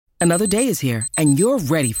Another day is here, and you're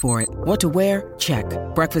ready for it. What to wear? Check.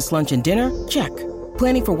 Breakfast, lunch, and dinner? Check.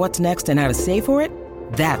 Planning for what's next and how to save for it?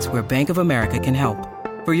 That's where Bank of America can help.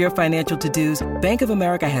 For your financial to-dos, Bank of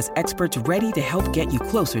America has experts ready to help get you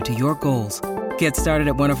closer to your goals. Get started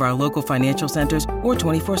at one of our local financial centers or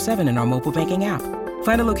 24/7 in our mobile banking app.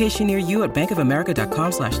 Find a location near you at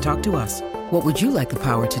bankofamerica.com/talktous. What would you like the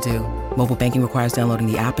power to do? Mobile banking requires downloading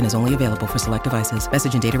the app and is only available for select devices.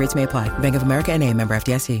 Message and data rates may apply. Bank of America N.A., member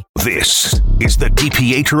FDIC. This is the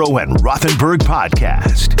DiPietro and Rothenberg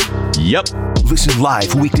podcast. Yep. Listen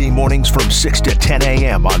live weekday mornings from 6 to 10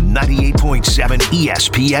 a.m. on 98.7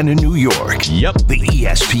 ESPN in New York. Yep. The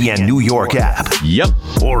ESPN New York app. Yep.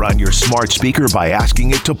 Or on your smart speaker by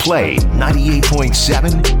asking it to play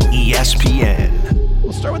 98.7 ESPN.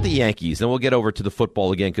 We'll start with the Yankees, then we'll get over to the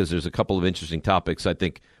football again because there's a couple of interesting topics I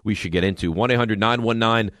think we should get into.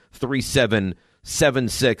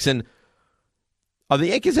 1-800-919-3776. And are the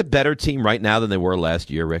Yankees a better team right now than they were last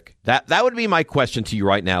year, Rick? That would be my question to you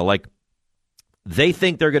right now. Like, they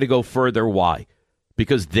think they're going to go further. Why?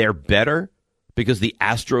 Because they're better? Because the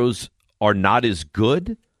Astros are not as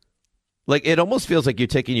good? Like, it almost feels like you're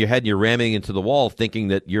taking your head and you're ramming into the wall thinking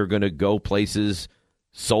that you're going to go places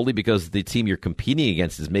solely because the team you're competing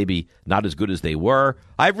against is maybe not as good as they were.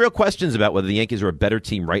 I have real questions about whether the Yankees are a better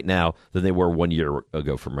team right now than they were 1 year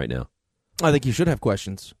ago from right now. I think you should have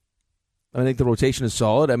questions. I think the rotation is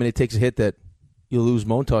solid. I mean, it takes a hit that you lose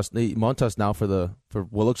Montas now for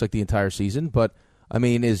what looks like the entire season. But, I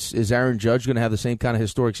mean, is Aaron Judge going to have the same kind of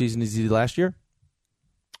historic season as he did last year?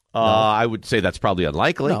 No. I would say that's probably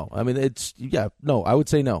unlikely. No. I mean, I would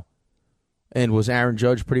say no. And was Aaron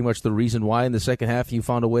Judge pretty much the reason why in the second half you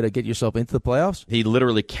found a way to get yourself into the playoffs? He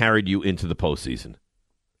literally carried you into the postseason.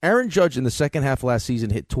 Aaron Judge in the second half last season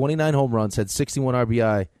hit 29 home runs, had 61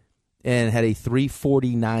 RBI, and had a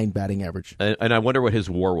 .349 batting average. And I wonder what his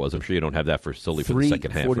WAR was. I'm sure you don't have that solely for the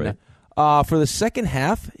second half, right? For the second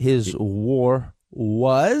half, his WAR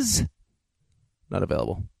was not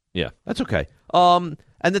available. Yeah, that's okay. And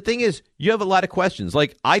the thing is, you have a lot of questions.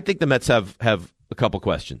 Like, I think the Mets have a couple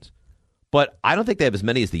questions. But I don't think they have as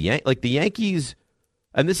many as the Yankees. Like the Yankees,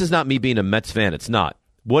 and this is not me being a Mets fan. It's not.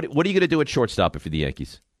 What are you going to do at shortstop if you're the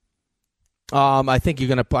Yankees? I think you're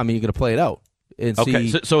going to play it out and see.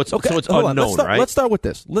 Okay, so it's unknown, right? Let's start with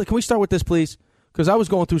this. Can we start with this, please? Because I was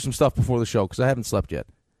going through some stuff before the show because I haven't slept yet,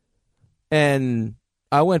 and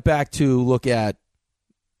I went back to look at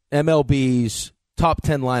MLB's top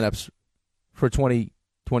 10 lineups for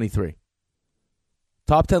 2023.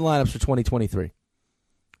 Top 10 lineups for 2023.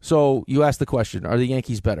 So you ask the question, are the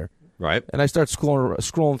Yankees better? Right. And I start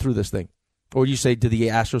scrolling through this thing. Or you say, did the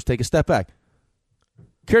Astros take a step back?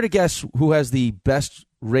 Care to guess who has the best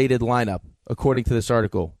rated lineup, according to this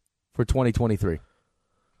article, for 2023?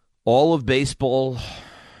 All of baseball.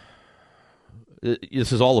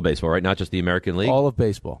 This is all of baseball, right? Not just the American League? All of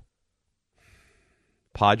baseball.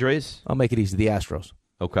 Padres? I'll make it easy. The Astros.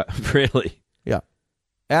 Okay. Really? Yeah.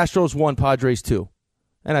 Astros 1, Padres 2.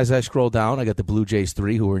 And as I scroll down, I got the Blue Jays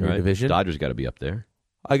 3, who are in your division. Dodgers got to be up there.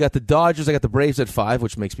 I got the Dodgers. I got the Braves at 5,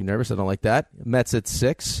 which makes me nervous. I don't like that. Mets at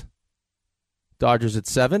 6. Dodgers at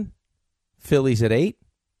 7. Phillies at 8.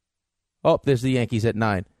 Oh, there's the Yankees at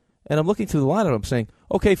 9. And I'm looking through the lineup. I'm saying,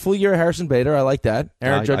 okay, full year of Harrison Bader. I like that.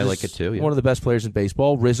 Aaron Judge I like it too. Yeah. One of the best players in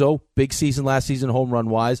baseball. Rizzo, big season last season, home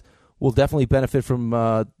run wise, will definitely benefit from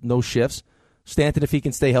no shifts. Stanton, if he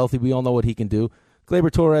can stay healthy, we all know what he can do.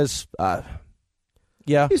 Gleyber Torres,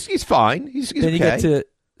 yeah, he's fine. He's then okay. You get to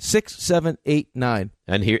 6, 7, 8, 9.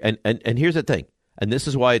 And here's the thing, and this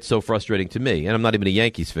is why it's so frustrating to me. And I'm not even a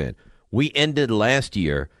Yankees fan. We ended last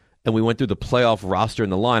year, and we went through the playoff roster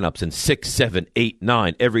and the lineups, and 6, 7, 8,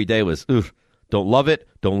 9 every day was don't love it,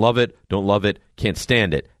 don't love it, don't love it, can't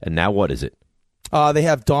stand it. And now what is it? They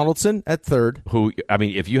have Donaldson at 3rd. Who, I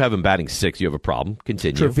mean, if you have him batting 6, you have a problem.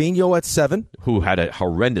 Continue. Trevino at 7. Who had a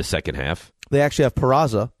horrendous second half. They actually have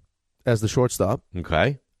Peraza as the shortstop.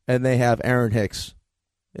 Okay. And they have Aaron Hicks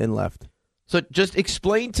in left. So just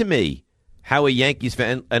explain to me how a Yankees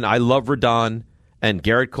fan, and I love Rodon, and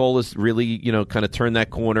Garrett Cole has really, kind of turned that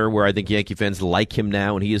corner where I think Yankee fans like him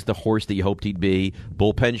now, and he is the horse that you hoped he'd be.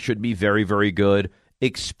 Bullpen should be very, very good.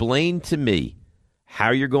 Explain to me how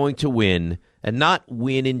you're going to win, and not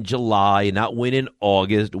win in July, not win in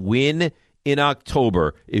August, win in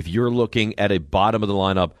October if you're looking at a bottom of the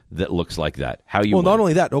lineup that looks like that. How you Well, win. not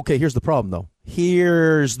only that, okay, here's the problem, though.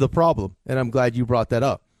 Here's the problem, and I'm glad you brought that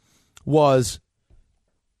up, was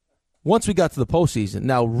once we got to the postseason,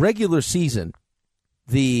 now regular season,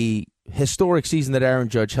 the historic season that Aaron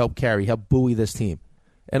Judge helped buoy this team.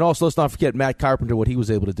 And also, let's not forget Matt Carpenter, what he was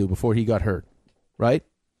able to do before he got hurt, right?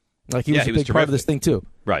 Like he was a big part of this thing too.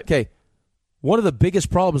 Right. Okay. One of the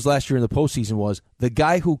biggest problems last year in the postseason was the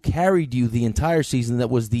guy who carried you the entire season, that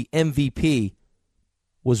was the MVP,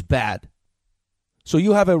 was bad. So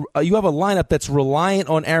you have a lineup that's reliant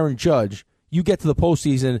on Aaron Judge. You get to the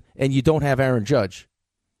postseason and you don't have Aaron Judge.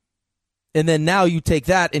 And then now you take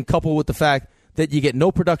that and couple with the fact that you get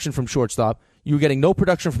no production from shortstop, you're getting no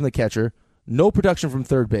production from the catcher, no production from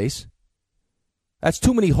third base. That's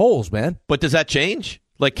too many holes, man. But does that change?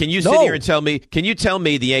 Like, can you sit here and tell me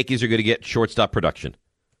the Yankees are going to get shortstop production?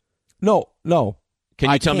 No.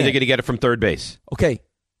 Can you tell me they're going to get it from third base? Okay.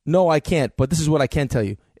 No, I can't, but this is what I can tell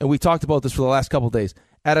you. And we talked about this for the last couple of days.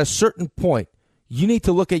 At a certain point, you need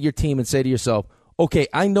to look at your team and say to yourself, okay,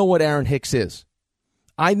 I know what Aaron Hicks is.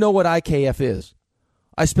 I know what IKF is.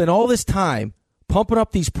 I spent all this time pumping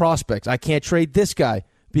up these prospects. I can't trade this guy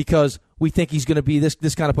because we think he's going to be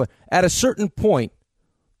this kind of player. At a certain point,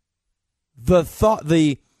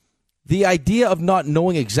 the idea of not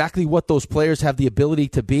knowing exactly what those players have the ability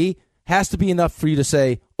to be has to be enough for you to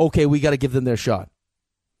say, okay, we got to give them their shot.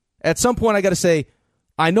 At some point, I got to say,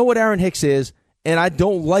 I know what Aaron Hicks is, and I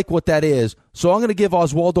don't like what that is, so I'm going to give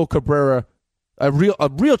Oswaldo Cabrera a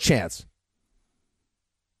real chance.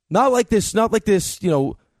 Not like this,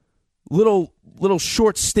 little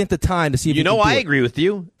short stint of time to see if I agree with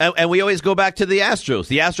you. And we always go back to the Astros.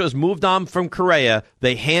 The Astros moved on from Correa.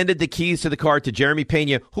 They handed the keys to the car to Jeremy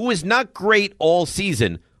Pena, who was not great all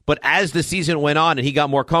season, but as the season went on and he got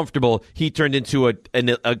more comfortable, he turned into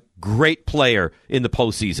a great player in the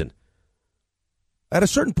postseason. At a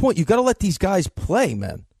certain point, you got to let these guys play,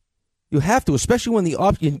 man. You have to, especially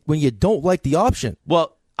when you don't like the option.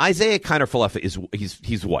 Well, Isaiah Kiner-Falefa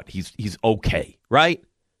he's what? He's okay, right?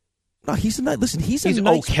 No, he's a nice. He's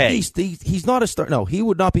okay. He's not a start. No, he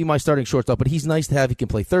would not be my starting shortstop, but he's nice to have. He can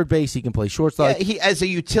play third base. He can play shortstop. Yeah, as a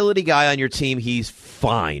utility guy on your team, he's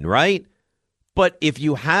fine, right? But if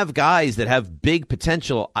you have guys that have big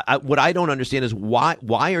potential, what I don't understand is why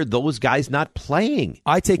are those guys not playing?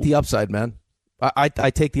 I take the upside, man. I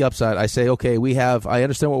take the upside. I say, okay, I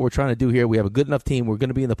understand what we're trying to do here. We have a good enough team. We're going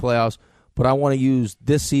to be in the playoffs, but I want to use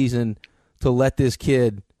this season to let this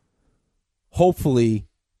kid hopefully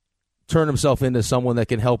turn himself into someone that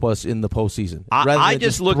can help us in the postseason. I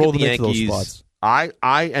just look at the Yankees.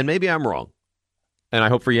 And maybe I'm wrong, and I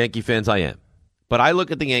hope for Yankee fans I am, but I look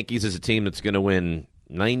at the Yankees as a team that's going to win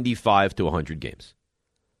 95 to 100 games.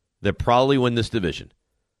 They'll probably win this division.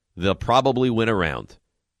 They'll probably win a round.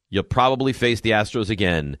 You'll probably face the Astros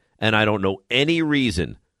again, and I don't know any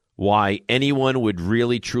reason why anyone would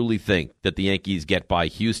really truly think that the Yankees get by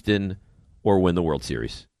Houston or win the World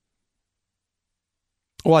Series.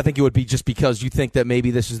 Well, I think it would be just because you think that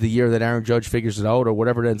maybe this is the year that Aaron Judge figures it out or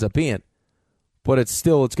whatever it ends up being. But it's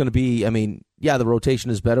going to be, the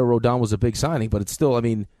rotation is better. Rodon was a big signing, but it's still,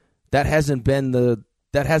 that hasn't been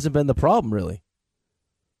the problem, really.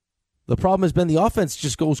 The problem has been the offense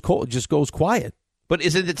just goes cold, just goes quiet. But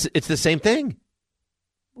it's the same thing.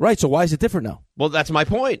 Right, so why is it different now? Well, that's my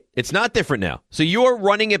point. It's not different now. So you're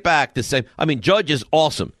running it back the same. Judge is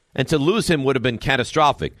awesome, and to lose him would have been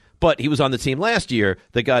catastrophic. But he was on the team last year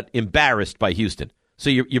that got embarrassed by Houston.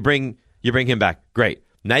 So you bring him back. Great.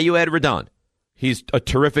 Now you add Rodon. He's a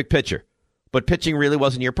terrific pitcher. But pitching really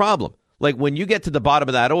wasn't your problem. Like when you get to the bottom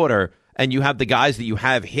of that order and you have the guys that you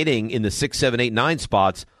have hitting in the 6, 7, 8, 9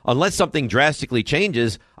 spots, unless something drastically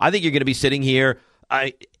changes, I think you're going to be sitting here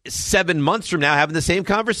 7 months from now having the same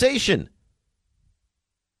conversation.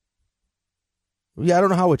 Yeah, I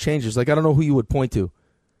don't know how it changes. Like I don't know who you would point to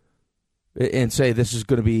and say this is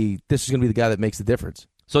going to be the guy that makes the difference.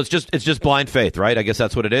 So it's just blind faith, right? I guess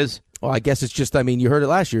that's what it is. Well, I guess it's just. You heard it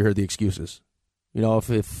last year. You heard the excuses.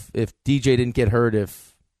 If DJ didn't get hurt,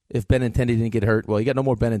 if Benintendi didn't get hurt, well, you got no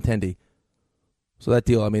more Benintendi. So that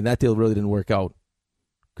deal really didn't work out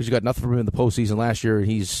because you got nothing from him in the postseason last year, and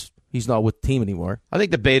he's not with the team anymore. I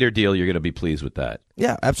think the Bader deal, you're going to be pleased with that.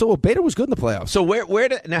 Yeah, absolutely. Bader was good in the playoffs. So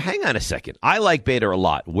now hang on a second. I like Bader a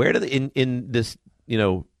lot. Where do in this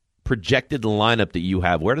projected lineup that you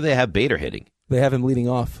have, where do they have Bader hitting? They have him leading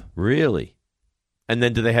off. Really? And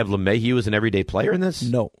then do they have LeMahieu as an everyday player in this?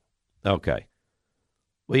 No. Okay.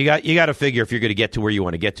 Well, you got to figure if you're going to get to where you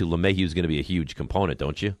want to get to, LeMahieu is going to be a huge component,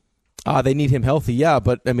 don't you? They need him healthy, yeah,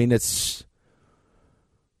 but it's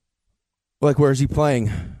like where is he playing?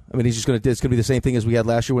 It's going to be the same thing as we had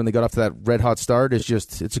last year when they got off to that red hot start.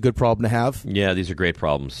 It's a good problem to have. Yeah, these are great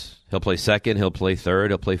problems. He'll play second, he'll play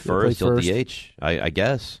third, he'll play first, he'll DH. I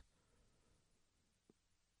guess.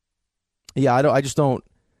 Yeah, I just don't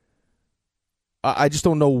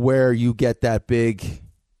know where you get that big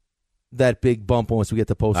that big bump once we get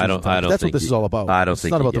to postseason. That's what this is all about. It's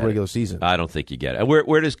not about the regular season. I don't think you get it.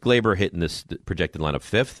 Where does Glaber hit in this projected lineup?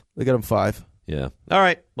 5th? They got him 5. Yeah. All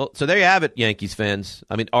right. Well, so there you have it, Yankees fans.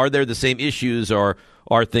 I mean, are there the same issues, or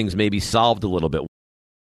are things maybe solved a little bit?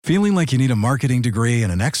 Feeling like you need a marketing degree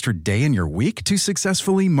and an extra day in your week to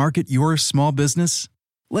successfully market your small business?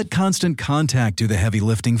 Let Constant Contact do the heavy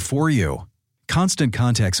lifting for you. Constant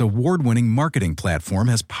Contact's award-winning marketing platform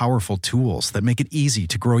has powerful tools that make it easy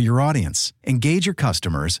to grow your audience, engage your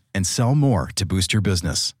customers, and sell more to boost your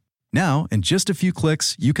business. Now, in just a few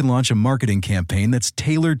clicks, you can launch a marketing campaign that's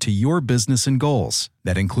tailored to your business and goals.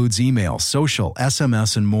 That includes email, social,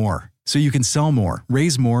 SMS, and more. So you can sell more,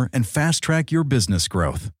 raise more, and fast-track your business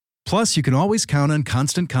growth. Plus, you can always count on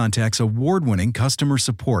Constant Contact's award-winning customer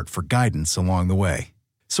support for guidance along the way.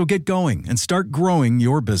 So get going and start growing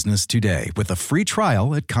your business today with a free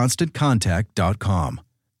trial at ConstantContact.com.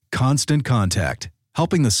 Constant Contact,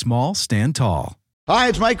 helping the small stand tall. Hi,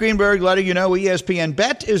 it's Mike Greenberg letting you know ESPN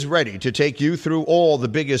Bet is ready to take you through all the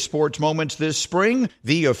biggest sports moments this spring.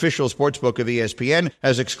 The official sportsbook of ESPN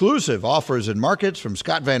has exclusive offers and markets from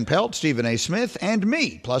Scott Van Pelt, Stephen A. Smith, and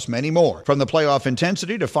me, plus many more. From the playoff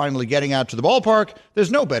intensity to finally getting out to the ballpark,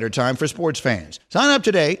 there's no better time for sports fans. Sign up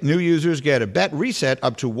today. New users get a bet reset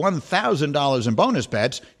up to $1,000 in bonus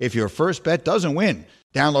bets if your first bet doesn't win.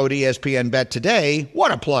 Download ESPN Bet today.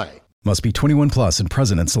 What a play. Must be 21 plus and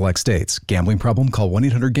present in select states. Gambling problem? Call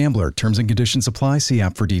 1-800-GAMBLER. Terms and conditions apply. See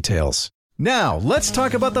app for details. Now, let's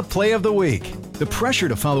talk about the play of the week. The pressure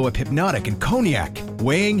to follow up Hypnotic and Cognac,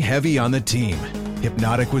 weighing heavy on the team.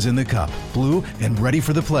 Hypnotic was in the cup, blue, and ready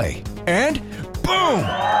for the play. And boom!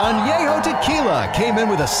 Añejo Tequila came in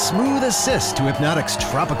with a smooth assist to Hypnotic's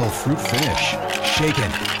tropical fruit finish.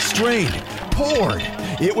 Shaken, strained, poured.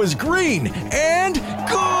 It was green and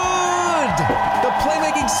good! The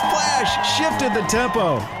playmaking splash shifted the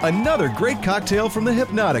tempo. Another great cocktail from the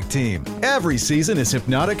Hypnotic team. Every season is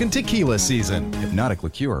Hypnotic and Tequila season. Hypnotic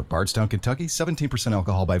Liqueur, Bardstown, Kentucky, 17%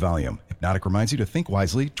 alcohol by volume. Hypnotic reminds you to think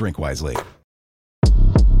wisely, drink wisely.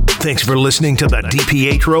 Thanks for listening to the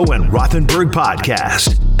DiPietro and Rothenberg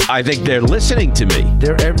podcast. I think they're listening to me.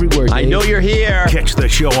 They're everywhere, Dave. I know you're here. Catch the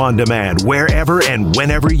show on demand wherever and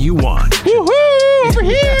whenever you want. Woohoo! Over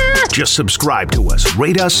here! Just subscribe to us,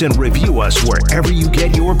 rate us, and review us wherever you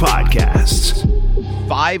get your podcasts.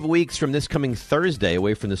 5 weeks from this coming Thursday,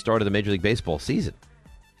 away from the start of the Major League Baseball season.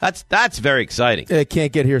 That's very exciting. It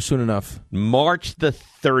can't get here soon enough. March the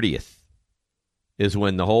 30th is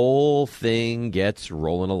when the whole thing gets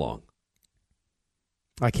rolling along.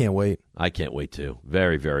 I can't wait. I can't wait too.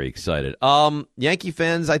 Very, very excited. Yankee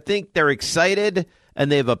fans, I think they're excited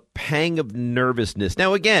and they have a pang of nervousness.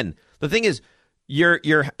 Now, again, the thing is,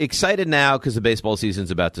 you're excited now because the baseball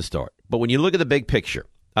season's about to start. But when you look at the big picture,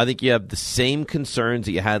 I think you have the same concerns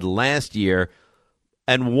that you had last year.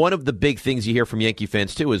 And one of the big things you hear from Yankee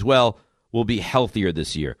fans too is, well, we'll be healthier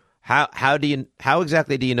this year. How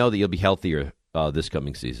exactly do you know that you'll be healthier this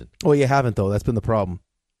coming season? Well, you haven't, though. That's been the problem.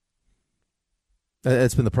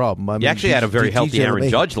 That's been the problem. I mean, you actually had a very healthy DJ Aaron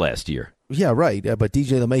LeMahieu. Judge last year. Yeah, right. But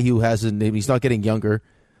DJ LeMahieu hasn't. He's not getting younger.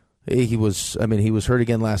 He was hurt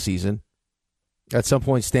again last season. At some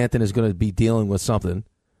point, Stanton is going to be dealing with something.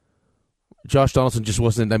 Josh Donaldson just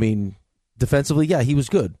wasn't. I mean, defensively, yeah, he was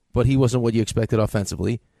good, but he wasn't what you expected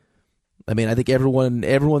offensively. I mean, I think everyone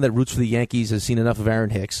that roots for the Yankees has seen enough of Aaron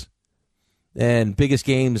Hicks. And biggest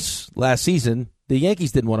games last season, the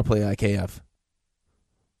Yankees didn't want to play IKF.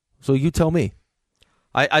 So you tell me.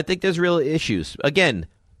 I think there's real issues. Again,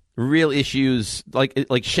 real issues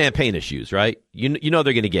like champagne issues, right? You know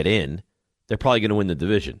they're going to get in. They're probably going to win the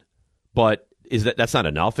division. But that's not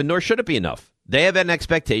enough, and nor should it be enough. They have an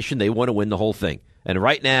expectation. They want to win the whole thing. And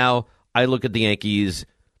right now, I look at the Yankees.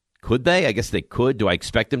 Could they? I guess they could. Do I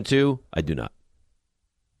expect them to? I do not.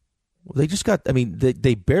 Well, they just got,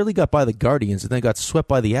 they barely got by the Guardians and then got swept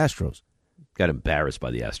by the Astros. Got embarrassed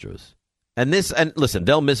by the Astros. And listen,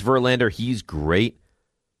 they'll miss Verlander. He's great.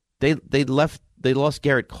 They lost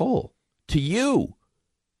Garrett Cole to you.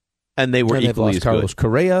 And they were equally as Carlos good.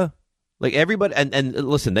 Correa. Like everybody, and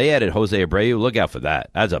listen, they added Jose Abreu. Look out for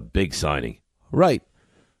that. That's a big signing. Right.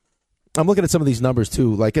 I'm looking at some of these numbers,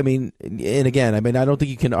 too. I don't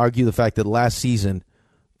think you can argue the fact that last season,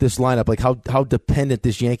 this lineup, like how dependent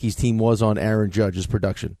this Yankees team was on Aaron Judge's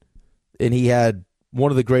production. And he had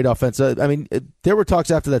one of the great offensive. I mean, there were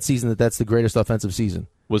talks after that season that that's the greatest offensive season.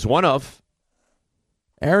 Was one of.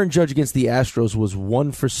 Aaron Judge against the Astros was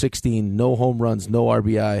 1 for 16, no home runs, no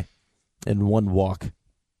RBI, and 1 walk.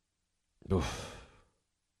 Oof.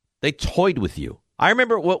 They toyed with you. I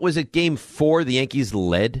remember, what was it, Game 4, the Yankees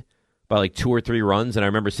led by like 2 or 3 runs, and I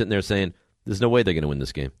remember sitting there saying, there's no way they're going to win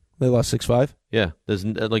this game. They lost 6-5. Yeah,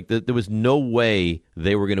 there was no way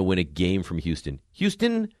they were going to win a game from Houston.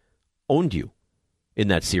 Houston owned you in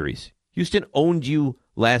that series. Houston owned you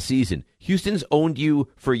last season. Houston's owned you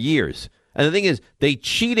for years. And the thing is, they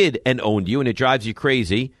cheated and owned you, and it drives you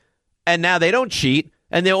crazy. And now they don't cheat,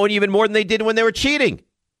 and they own you even more than they did when they were cheating.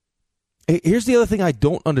 Here's the other thing I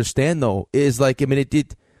don't understand, though, is it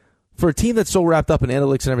did for a team that's so wrapped up in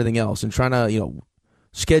analytics and everything else, and trying to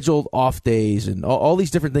scheduled off days and all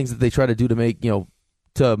these different things that they try to do to make to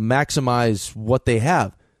maximize what they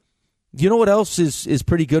have. You know what else is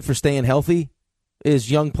pretty good for staying healthy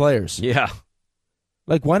is young players. Yeah.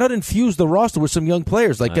 Like, why not infuse the roster with some young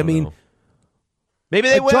players? Like, I mean, know. Maybe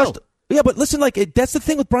they will. Yeah, but listen, that's the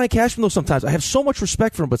thing with Brian Cashman, though, sometimes. I have so much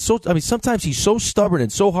respect for him, but sometimes he's so stubborn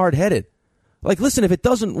and so hard-headed. Like, listen, if it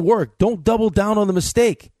doesn't work, don't double down on the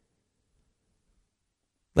mistake.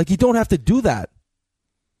 Like, you don't have to do that.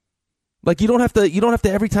 Like, you don't have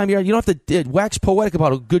to every time you don't have to wax poetic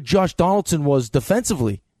about how good Josh Donaldson was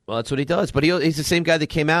defensively. Well, that's what he does. But he's the same guy that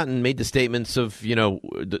came out and made the statements of,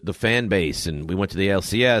 the fan base, and we went to the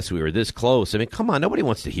LCS, we were this close. I mean, come on, nobody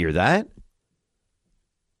wants to hear that.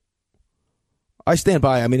 I stand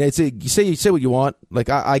by. I mean, you say what you want. Like,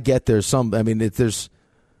 I get there's some. I mean, there's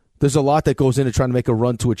a lot that goes into trying to make a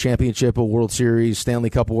run to a championship, a World Series,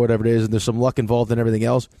 Stanley Cup, or whatever it is, and there's some luck involved in everything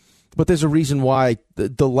else. But there's a reason why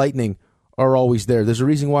the Lightning are always there. There's a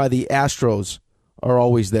reason why the Astros are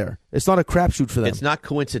always there. It's not a crapshoot for them. It's not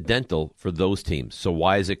coincidental for those teams. So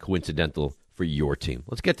why is it coincidental for your team?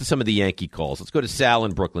 Let's get to some of the Yankee calls. Let's go to Sal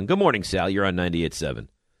in Brooklyn. Good morning, Sal. You're on 98.7.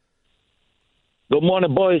 Good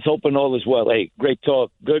morning, boys. Hoping all is well. Hey, great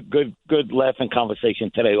talk. Good laughing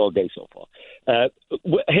conversation today, all day so far.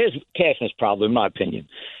 Here's Cashman's problem, in my opinion.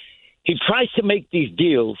 He tries to make these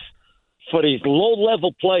deals for these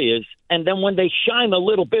low-level players, and then when they shine a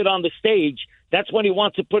little bit on the stage, that's when he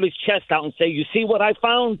wants to put his chest out and say, you see what I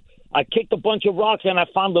found? I kicked a bunch of rocks, and I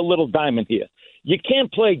found a little diamond here. You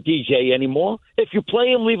can't play DJ anymore. If you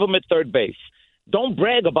play him, leave him at third base. Don't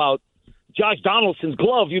brag about Josh Donaldson's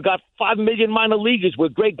glove. You got 5 million minor leaguers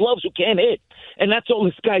with great gloves who can't hit. And that's all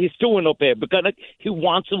this guy is doing up there because he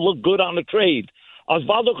wants to look good on the trade.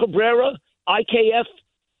 Osvaldo Cabrera, IKF,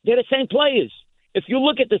 they're the same players. If you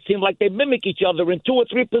look at this team, like they mimic each other in 2 or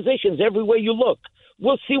 3 positions everywhere you look.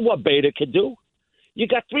 We'll see what Beta can do. You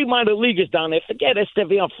got 3 minor leaguers down there. Forget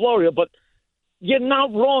Estevan Florio, but you're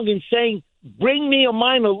not wrong in saying, bring me a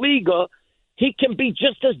minor leaguer. He can be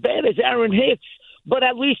just as bad as Aaron Hicks. But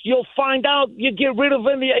at least you'll find out, you get rid of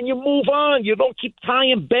him and you move on. You don't keep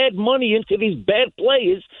tying bad money into these bad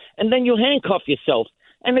players, and then you handcuff yourself.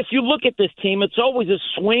 And if you look at this team, it's always a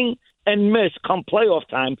swing and miss come playoff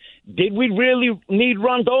time. Did we really need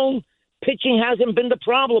Rondon? Pitching hasn't been the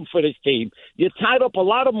problem for this team. You tied up a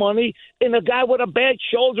lot of money in a guy with a bad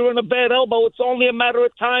shoulder and a bad elbow. It's only a matter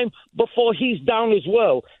of time before he's down as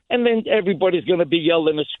well. And then everybody's going to be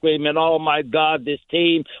yelling and screaming, oh, my God, this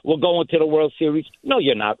team, we're going to the World Series. No,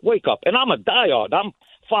 you're not. Wake up. And I'm a diehard. I'm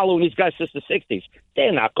following these guys since the 60s.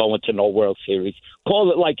 They're not going to no World Series.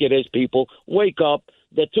 Call it like it is, people. Wake up.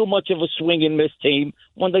 They're too much of a swing and miss team.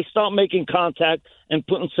 When they start making contact and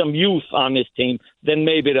putting some youth on this team, then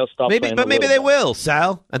maybe they'll stop playing. But maybe they will,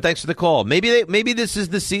 Sal. And thanks for the call. Maybe this is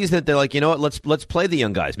the season that they're like, you know what, let's play the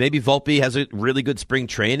young guys. Maybe Volpe has a really good spring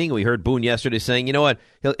training. We heard Boone yesterday saying, you know what,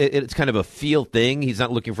 it's kind of a feel thing. He's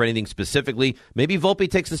not looking for anything specifically. Maybe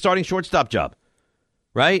Volpe takes the starting shortstop job,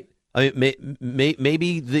 right? I mean,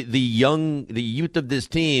 maybe the youth of this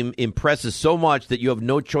team impresses so much that you have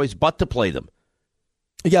no choice but to play them.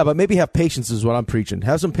 Yeah, but maybe have patience is what I'm preaching.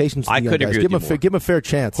 Have some patience with the young guys. Give him a fair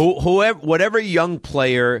chance. Whatever young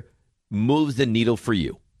player moves the needle for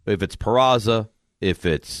you, if it's Peraza, if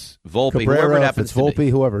it's Volpe, Cabrera, whoever it happens if it's Volpe, to be.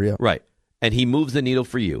 whoever, yeah. Right, and he moves the needle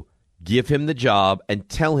for you. Give him the job and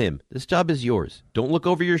tell him, this job is yours. Don't look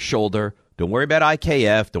over your shoulder. Don't worry about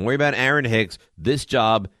IKF. Don't worry about Aaron Hicks. This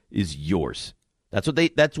job is yours. I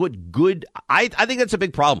think that's a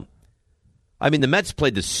big problem. I mean, the Mets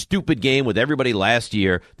played this stupid game with everybody last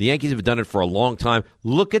year. The Yankees have done it for a long time.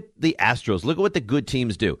 Look at the Astros. Look at what the good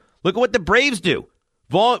teams do. Look at what the Braves do.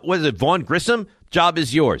 Vaughn Grissom? Job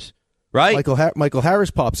is yours, right? Michael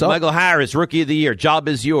Harris pops up. Michael Harris, Rookie of the Year. Job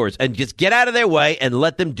is yours. And just get out of their way and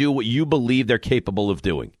let them do what you believe they're capable of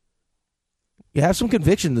doing. You have some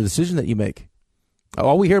conviction in the decision that you make.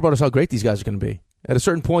 All we hear about is how great these guys are going to be. At a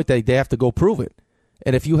certain point, they have to go prove it.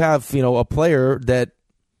 And if you have, a player that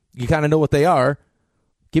you kind of know what they are,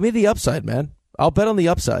 give me the upside, man. I'll bet on the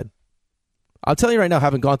upside. I'll tell you right now,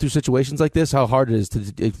 having gone through situations like this, how hard it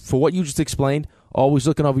is for what you just explained, always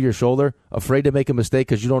looking over your shoulder, afraid to make a mistake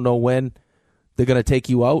because you don't know when they're going to take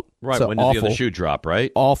you out. Right, It's when an does the shoe drop,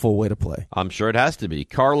 right? Awful way to play. I'm sure it has to be.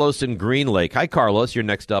 Carlos in Green Lake. Hi, Carlos. You're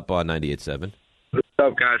next up on 98.7. What's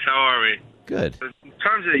up, guys? How are we? Good. In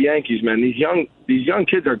terms of the Yankees, man, these young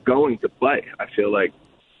kids are going to play. I feel like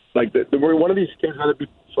one of these kids, whether it be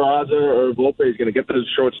Peraza or Volpe, is going to get the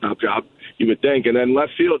shortstop job. You would think, and then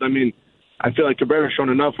left field. I mean, I feel like Cabrera's shown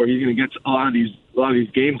enough where he's going to get a lot of these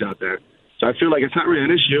games out there. So I feel like it's not really an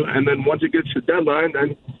issue. And then once it gets to the deadline,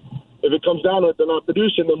 then if it comes down to it, they're not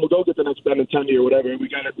producing, then we'll go get the next Ben and Tendy or whatever. We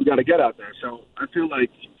got to get out there. So I feel like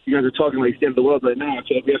you guys are talking like it's the end of the world right now. I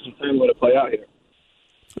feel like we have some time to play out here.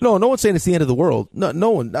 No one's saying it's the end of the world. No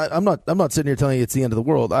one. I'm not sitting here telling you it's the end of the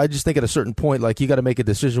world. I just think at a certain point, like, you got to make a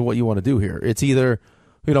decision what you want to do here. It's either,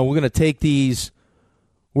 we're going to take these,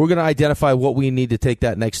 we're going to identify what we need to take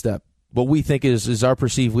that next step, what we think is our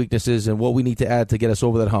perceived weaknesses and what we need to add to get us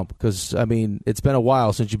over that hump. Because, I mean, it's been a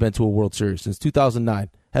while since you've been to a World Series. Since 2009,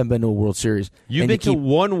 haven't been to a World Series. You've been to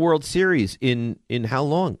one World Series in how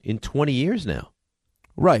long? In 20 years now.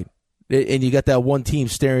 Right. And you got that one team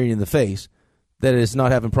staring you in the face that is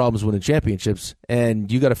not having problems winning championships,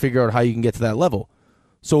 and you got to figure out how you can get to that level.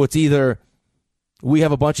 So it's either we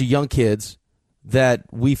have a bunch of young kids that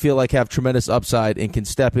we feel like have tremendous upside and can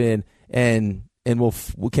step in and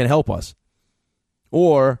can help us,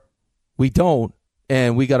 or we don't,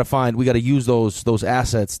 and we got to use those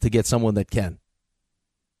assets to get someone that can.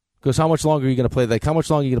 Because how much longer are you going to play? Like, how much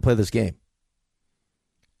longer are you going to play this game?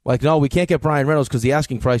 Like, no, we can't get Brian Reynolds because the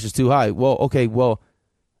asking price is too high. Well, okay, well,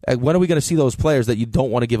 when are we going to see those players that you don't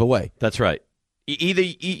want to give away? That's right. Either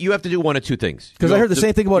you have to do one of two things. Because I heard the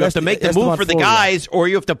same thing about you have to make the move for the guys, or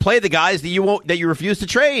you have to play the guys that you refuse to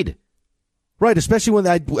trade. Right, especially when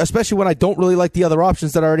I don't really like the other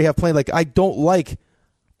options that I already have playing. Like, I don't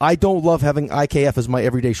love having IKF as my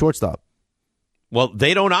everyday shortstop. Well,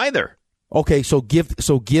 they don't either. Okay, so give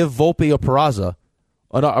Volpe or Peraza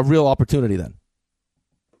a real opportunity then,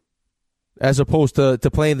 as opposed to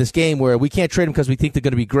playing this game where we can't trade them because we think they're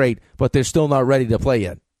going to be great, but they're still not ready to play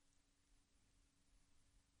yet.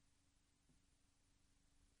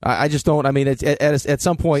 I just don't. I mean, it's at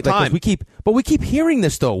some point, like, we keep hearing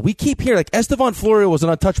this though. We keep hearing, like, Estevan Florio was an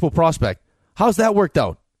untouchable prospect. How's that worked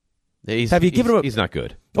out? He's not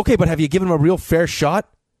good. Okay, but have you given him a real fair shot?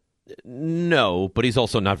 No, but he's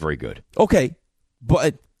also not very good. Okay,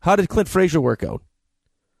 but how did Clint Frazier work out?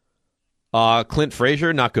 Clint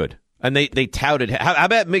Frazier, not good. And they touted. How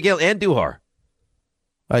about Miguel Andujar?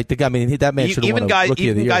 I think, I mean, that man should have won a Rookie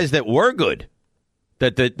of the Year. Guys that were good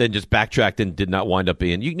that then just backtracked and did not wind up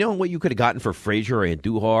being. You know what you could have gotten for Frazier or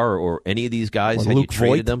Andujar or any of these guys had you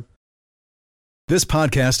traded them? This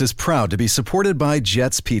podcast is proud to be supported by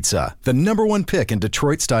Jets Pizza, the #1 pick in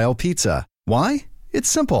Detroit-style pizza. Why? It's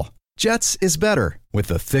simple. Jets is better. With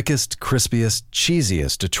the thickest, crispiest,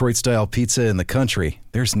 cheesiest Detroit-style pizza in the country,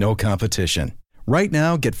 there's no competition. Right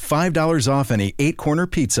now, get $5 off any 8-corner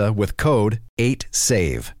pizza with code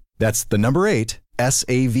 8SAVE. That's the number 8,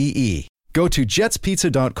 SAVE. Go to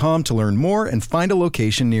jetspizza.com to learn more and find a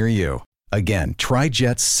location near you. Again, try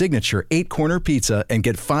Jet's signature 8-corner pizza and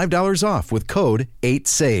get $5 off with code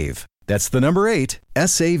 8SAVE. That's the number 8,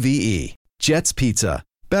 SAVE. Jet's Pizza.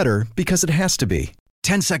 Better because it has to be.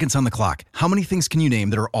 10 seconds on the clock. How many things can you name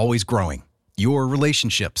that are always growing? Your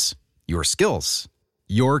relationships, your skills,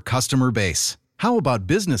 your customer base. How about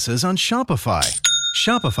businesses on Shopify?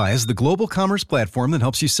 Shopify is the global commerce platform that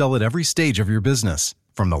helps you sell at every stage of your business.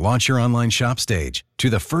 From the launch your online shop stage, to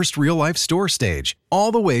the first real-life store stage,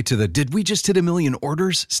 all the way to the did we just hit a million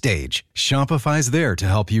orders stage, Shopify's there to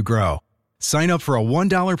help you grow. Sign up for a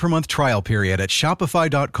 $1 per month trial period at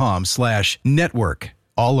shopify.com/network,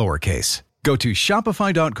 all lowercase. Go to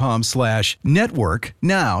shopify.com/network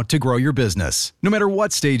now to grow your business, no matter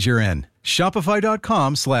what stage you're in.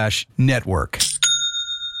 Shopify.com/network.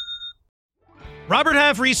 Robert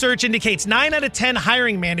Half research indicates 9 out of 10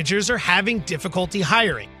 hiring managers are having difficulty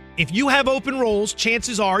hiring. If you have open roles,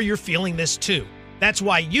 chances are you're feeling this too. That's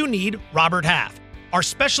why you need Robert Half. Our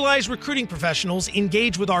specialized recruiting professionals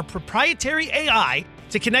engage with our proprietary AI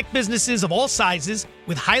to connect businesses of all sizes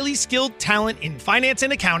with highly skilled talent in finance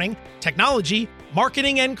and accounting, technology,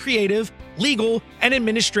 marketing and creative, legal, and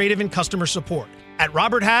administrative and customer support. At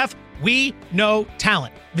Robert Half, we know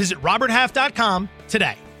talent. Visit roberthalf.com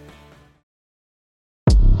today.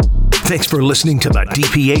 Thanks for listening to the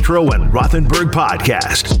DiPietro and Rothenberg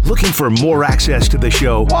podcast. Looking for more access to the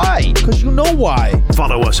show? Why? Because you know why.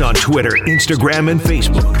 Follow us on Twitter, Instagram, and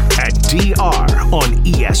Facebook at DR on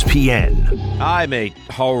ESPN. I'm a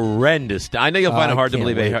horrendous. I know you'll find it hard to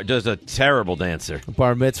believe. Just a terrible dancer.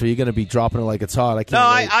 Bar mitzvah, you're going to be dropping it like it's hot.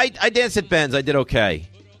 I dance at Ben's. I did okay.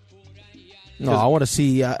 No, I want to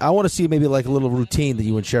see. I want to see maybe like a little routine that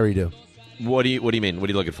you and Sherry do. What do you mean? What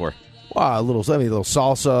are you looking for? Wow, a little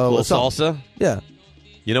salsa. A little salsa? Yeah.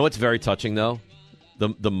 You know what's very touching though?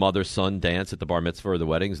 The mother-son dance at the bar mitzvah or the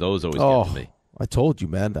weddings. Those always get to me. I told you,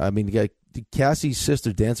 man. I mean, Cassie's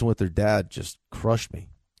sister dancing with her dad just crushed me.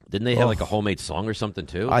 Didn't they have like a homemade song or something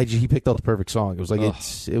too? He picked out the perfect song. It was like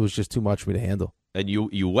it was just too much for me to handle. And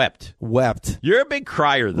you wept. Wept. You're a big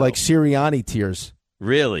crier though. Like Sirianni tears.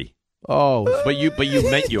 Really? Oh. But you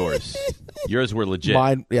meant yours. Yours were legit.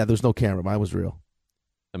 Mine, yeah, there's no camera. Mine was real.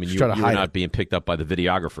 I mean, you were not being picked up by the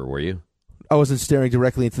videographer, were you? I wasn't staring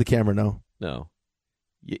directly into the camera, no. No.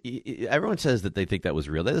 Everyone says that they think that was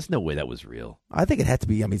real. There's no way that was real. I think it had to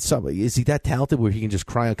be. I mean, is he that talented where he can just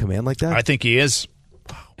cry on command like that? I think he is.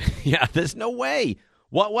 Yeah, there's no way.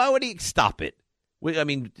 Why would he stop it? I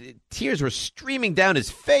mean, tears were streaming down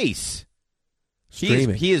his face.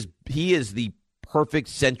 Streaming. He is the perfect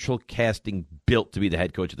central casting built to be the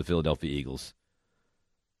head coach of the Philadelphia Eagles.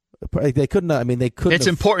 They couldn't. I mean, they couldn't. It's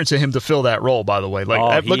important to him to fill that role. By the way,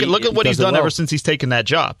 look at what he's done ever since he's taken that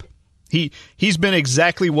job. He's been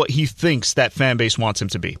exactly what he thinks that fan base wants him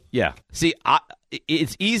to be. Yeah. See,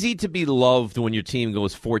 it's easy to be loved when your team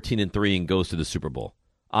goes 14-3 and goes to the Super Bowl.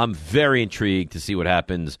 I'm very intrigued to see what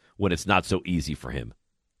happens when it's not so easy for him.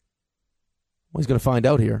 Well, he's going to find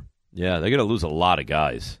out here. Yeah, they're going to lose a lot of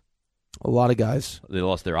guys. A lot of guys. They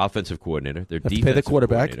lost their offensive coordinator, their defensive pay the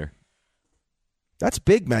quarterback. coordinator. That's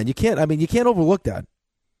big, man. You can't overlook that.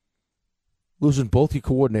 Losing both your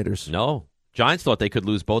coordinators. No. Giants thought they could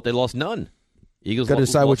lose both. They lost none. Eagles got to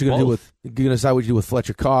decide what you're going to do with. You're going to decide what you do with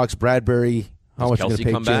Fletcher Cox, Bradbury. How much you're going to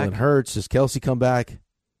pay Jalen Hurts? Does Kelsey come back?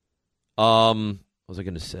 What was I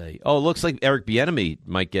going to say? Oh, it looks like Eric Bieniemy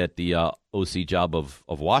might get the OC job of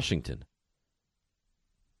Washington.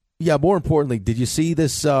 Yeah. More importantly, did you see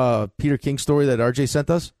this Peter King story that RJ sent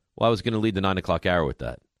us? Well, I was going to lead the 9 o'clock hour with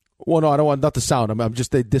that. Well, no, I don't want not the sound. I'm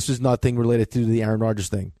just this is nothing related to the Aaron Rodgers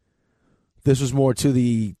thing. This was more to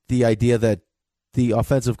the idea that the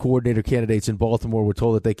offensive coordinator candidates in Baltimore were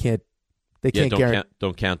told that they can't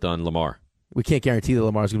don't count on Lamar. We can't guarantee that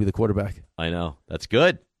Lamar's going to be the quarterback. I know. That's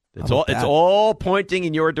good. It's all pointing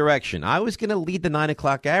in your direction. I was going to lead the 9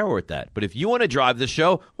 o'clock hour with that. But if you want to drive the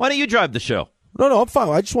show, why don't you drive the show? No, I'm fine.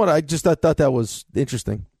 I just thought that was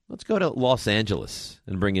interesting. Let's go to Los Angeles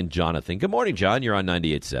and bring in Jonathan. Good morning, John. You're on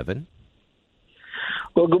 98.7.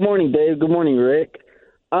 Well, good morning, Dave. Good morning, Rick.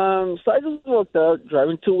 So I just woke up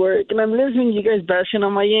driving to work, and I'm listening to you guys bashing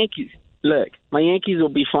on my Yankees. Look, my Yankees will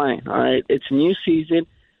be fine, all right? It's a new season.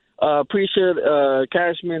 Pretty sure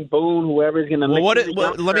Cashman, Boone, whoever's going to make it.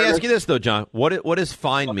 Let me ask you this, though, John. What does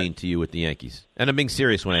fine mean to you with the Yankees? And I'm being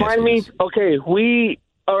serious when I ask you this. Fine means, okay, we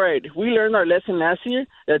learned our lesson last year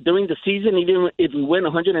that during the season, even if we win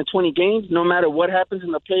 120 games, no matter what happens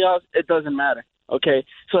in the playoffs, it doesn't matter. Okay,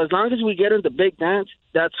 so as long as we get in the big dance,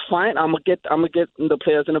 that's fine. I'm gonna get in the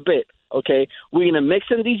players in a bit. Okay, we're gonna mix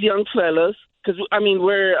in these young fellas because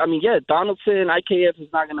Donaldson, IKF is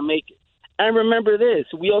not gonna make it. And remember this,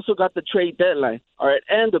 we also got the trade deadline. All right,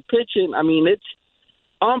 and the pitching. I mean, it's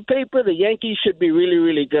on paper the Yankees should be really,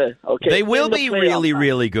 really good. Okay, they will be really,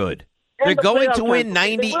 really good. They're going to win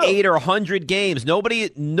 98 or 100 games.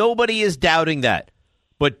 Nobody is doubting that.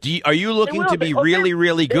 But are you looking to be really,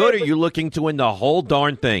 really good, or are you looking to win the whole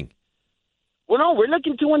darn thing? Well, no, we're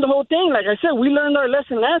looking to win the whole thing. Like I said, we learned our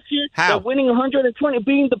lesson last year. How? That winning 120,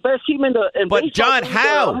 being the best team in baseball. But, John,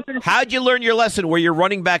 how? How'd you learn your lesson where you're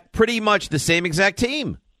running back pretty much the same exact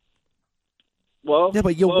team? Well, yeah,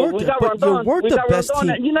 but you weren't the best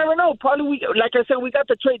team. You never know. Probably, like I said, we got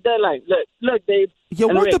the trade deadline. Look, Dave. You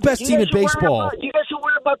weren't the best team in baseball. You guys should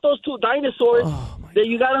worry about those two dinosaurs that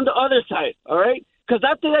you got on the other side, all right? Because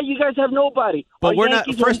after that, you guys have nobody. But we're not.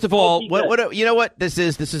 First of all, you know what? This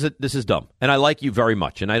is dumb, and I like you very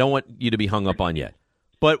much, and I don't want you to be hung up on yet.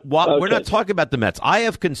 But we're not talking about the Mets. I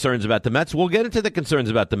have concerns about the Mets. We'll get into the concerns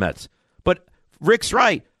about the Mets. But Rick's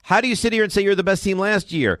right. How do you sit here and say you're the best team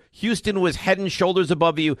last year? Houston was head and shoulders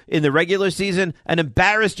above you in the regular season and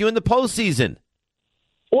embarrassed you in the postseason.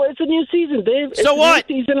 Well, it's a new season, Dave. So what?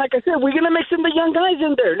 New season, like I said, we're gonna mix in the young guys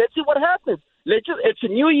in there. Let's see what happens. It's a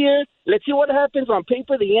new year. Let's see what happens. On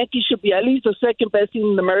paper, the Yankees should be at least the second best team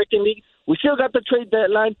in the American League. We still got the trade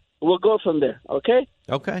deadline. We'll go from there, okay?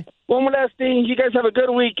 Okay. One more last thing. You guys have a good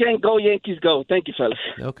weekend. Go Yankees, go. Thank you, fellas.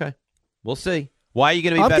 Okay. We'll see. Why are you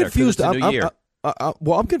going to be better? Confused. It's a new year.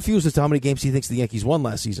 I'm confused as to how many games he thinks the Yankees won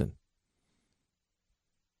last season.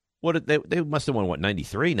 What they must have won,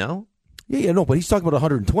 93, no? Yeah, no, but he's talking about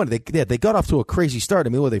 120. They got off to a crazy start. I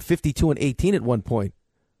mean, were they 52-18 at one point?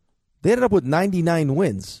 They ended up with 99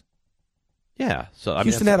 wins. Yeah. So I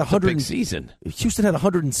Houston mean, had that's a big season. Houston had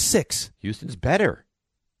 106. Houston's better.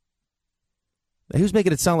 He was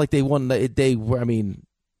making it sound like they won. They were. I mean,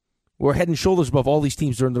 we're head and shoulders above all these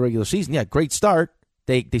teams during the regular season. Yeah, great start.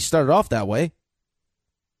 They started off that way.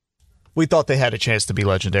 We thought they had a chance to be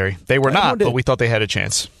legendary. They were not, but we thought they had a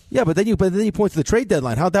chance. Yeah, but then you point to the trade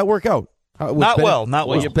deadline. How'd that work out? Not well.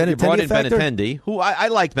 You brought in Benintendi, who I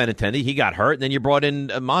liked Benintendi. He got hurt, and then you brought in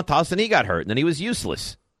Montas, and he got hurt, and then he was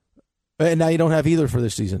useless. And now you don't have either for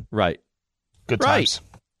this season. Right. Good times.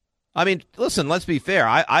 I mean, listen, let's be fair.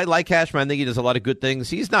 I like Cashman. I think he does a lot of good things.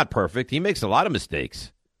 He's not perfect. He makes a lot of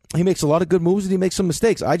mistakes. He makes a lot of good moves, and he makes some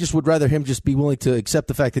mistakes. I just would rather him just be willing to accept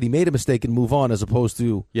the fact that he made a mistake and move on as opposed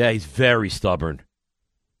to... Yeah, he's very stubborn.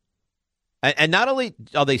 And not only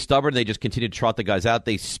are they stubborn, they just continue to trot the guys out.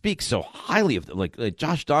 They speak so highly of them. Like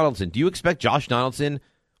Josh Donaldson. Do you expect Josh Donaldson,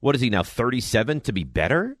 what is he now, 37, to be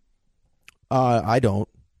better? I don't.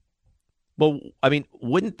 Well, I mean,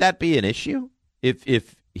 wouldn't that be an issue? If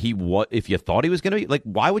you thought he was going to be? Like,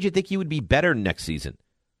 why would you think he would be better next season?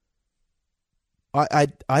 I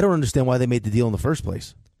don't understand why they made the deal in the first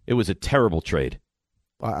place. It was a terrible trade.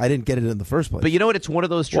 I didn't get it in the first place. But you know what? It's one of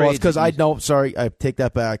those trades. Well, it's because I take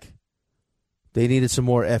that back. They needed some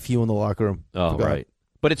more FU in the locker room. Oh, right.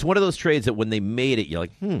 But it's one of those trades that when they made it, you're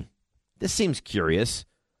like, this seems curious.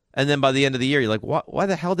 And then by the end of the year, you're like, why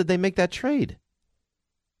the hell did they make that trade?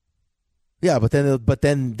 Yeah, but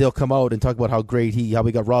then they'll come out and talk about how great how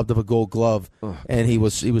he got robbed of a Gold Glove, and he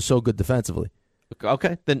was so good defensively.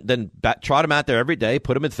 Okay, then trot him out there every day,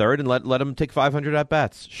 put him in third, and let him take 500 at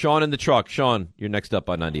bats. Sean in the truck. Sean, you're next up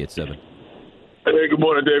on 98.7. Hey, good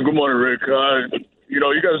morning, Dave. Good morning, Rick. You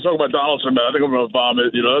guys talk about Donaldson, man. I think I'm gonna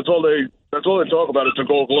vomit. That's all they talk about. It's a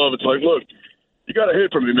Gold Glove. It's like, look, you got to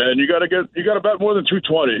hit for me, man. You got to bat more than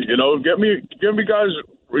 220. Get me guys.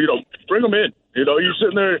 Bring them in. You're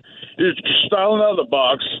sitting there, you're styling out of the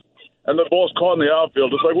box, and the ball's caught in the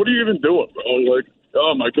outfield. It's like, what are you even doing, bro? Like,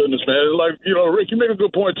 oh my goodness, man. Like, Rick, you make a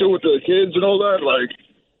good point too with the kids and all that. Like,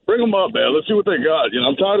 bring them up, man. Let's see what they got.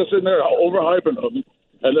 I'm tired of sitting there overhyping them.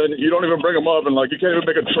 And then you don't even bring them up, and you can't even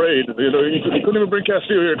make a trade. You couldn't even bring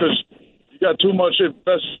Castillo here because you got too much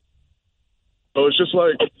invest. So it's just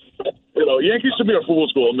like, Yankees should be a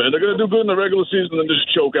fool's gold, man. They're gonna do good in the regular season and just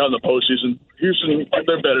choke out in the postseason. Houston,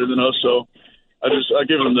 they're better than us, so I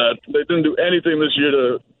give them that. They didn't do anything this year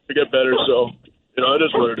to get better, so it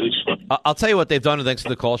is what it is. I'll tell you what they've done. Thanks to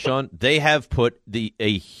the call, Sean. They have put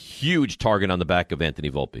a huge target on the back of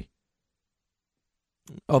Anthony Volpe.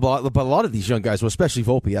 But a lot of these young guys, well, especially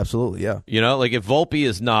Volpe, absolutely, yeah. If Volpe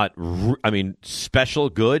is not, special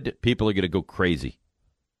good, people are going to go crazy.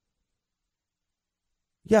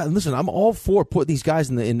 Yeah, and listen, I'm all for putting these guys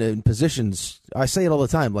in positions. I say it all the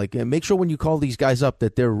time. Like, make sure when you call these guys up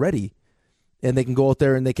that they're ready and they can go out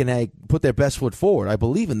there and they can put their best foot forward. I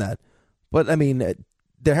believe in that. But,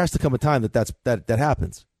 there has to come a time that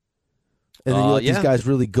happens. And then you let these guys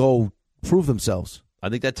really go prove themselves. I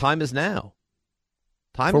think that time is now.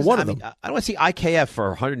 For one of them. I don't want to see IKF for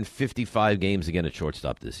 155 games again at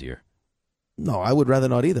shortstop this year. No, I would rather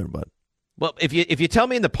not either. But if you tell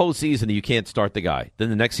me in the postseason that you can't start the guy, then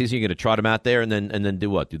the next season you're going to trot him out there and then do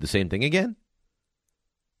what? Do the same thing again?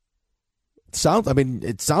 It sounds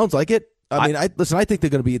like it. I think they're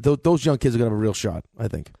going to be those young kids are going to have a real shot. I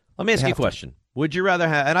think. Let me ask you a question. Would you rather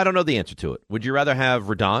have? And I don't know the answer to it. Would you rather have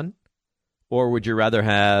Rodon, or would you rather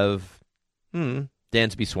have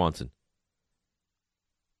Dansby Swanson?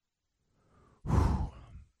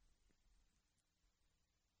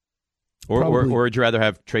 Or would you rather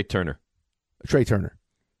have Trey Turner? Trey Turner.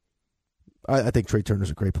 I think Trey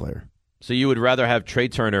Turner's a great player. So you would rather have Trey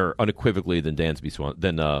Turner unequivocally than Dansby Swanson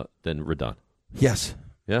than Rodon? Yes.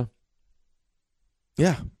 Yeah.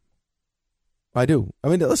 Yeah. I do.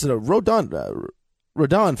 Listen, Rodon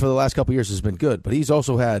for the last couple of years has been good, but he's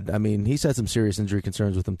also had some serious injury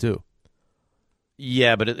concerns with him too.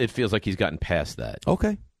 Yeah, but it feels like he's gotten past that.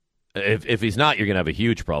 Okay. If he's not, you're going to have a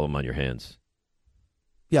huge problem on your hands.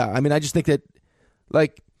 Yeah, I just think that, I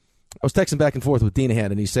was texting back and forth with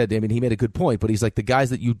Deanahan, and he said, he made a good point, but he's like, the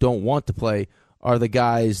guys that you don't want to play are the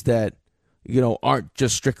guys that, aren't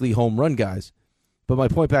just strictly home run guys. But my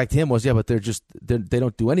point back to him was, but they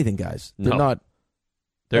don't do anything, guys. They're not.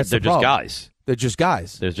 They're just guys. They're just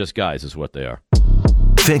guys. They're just guys is what they are.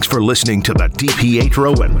 Thanks for listening to the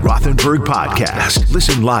DiPietro and Rothenberg podcast.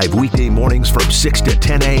 Listen live weekday mornings from 6 to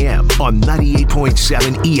 10 a.m. on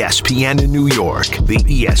 98.7 ESPN in New York, the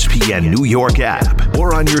ESPN New York app,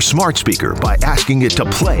 or on your smart speaker by asking it to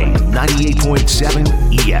play 98.7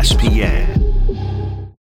 ESPN.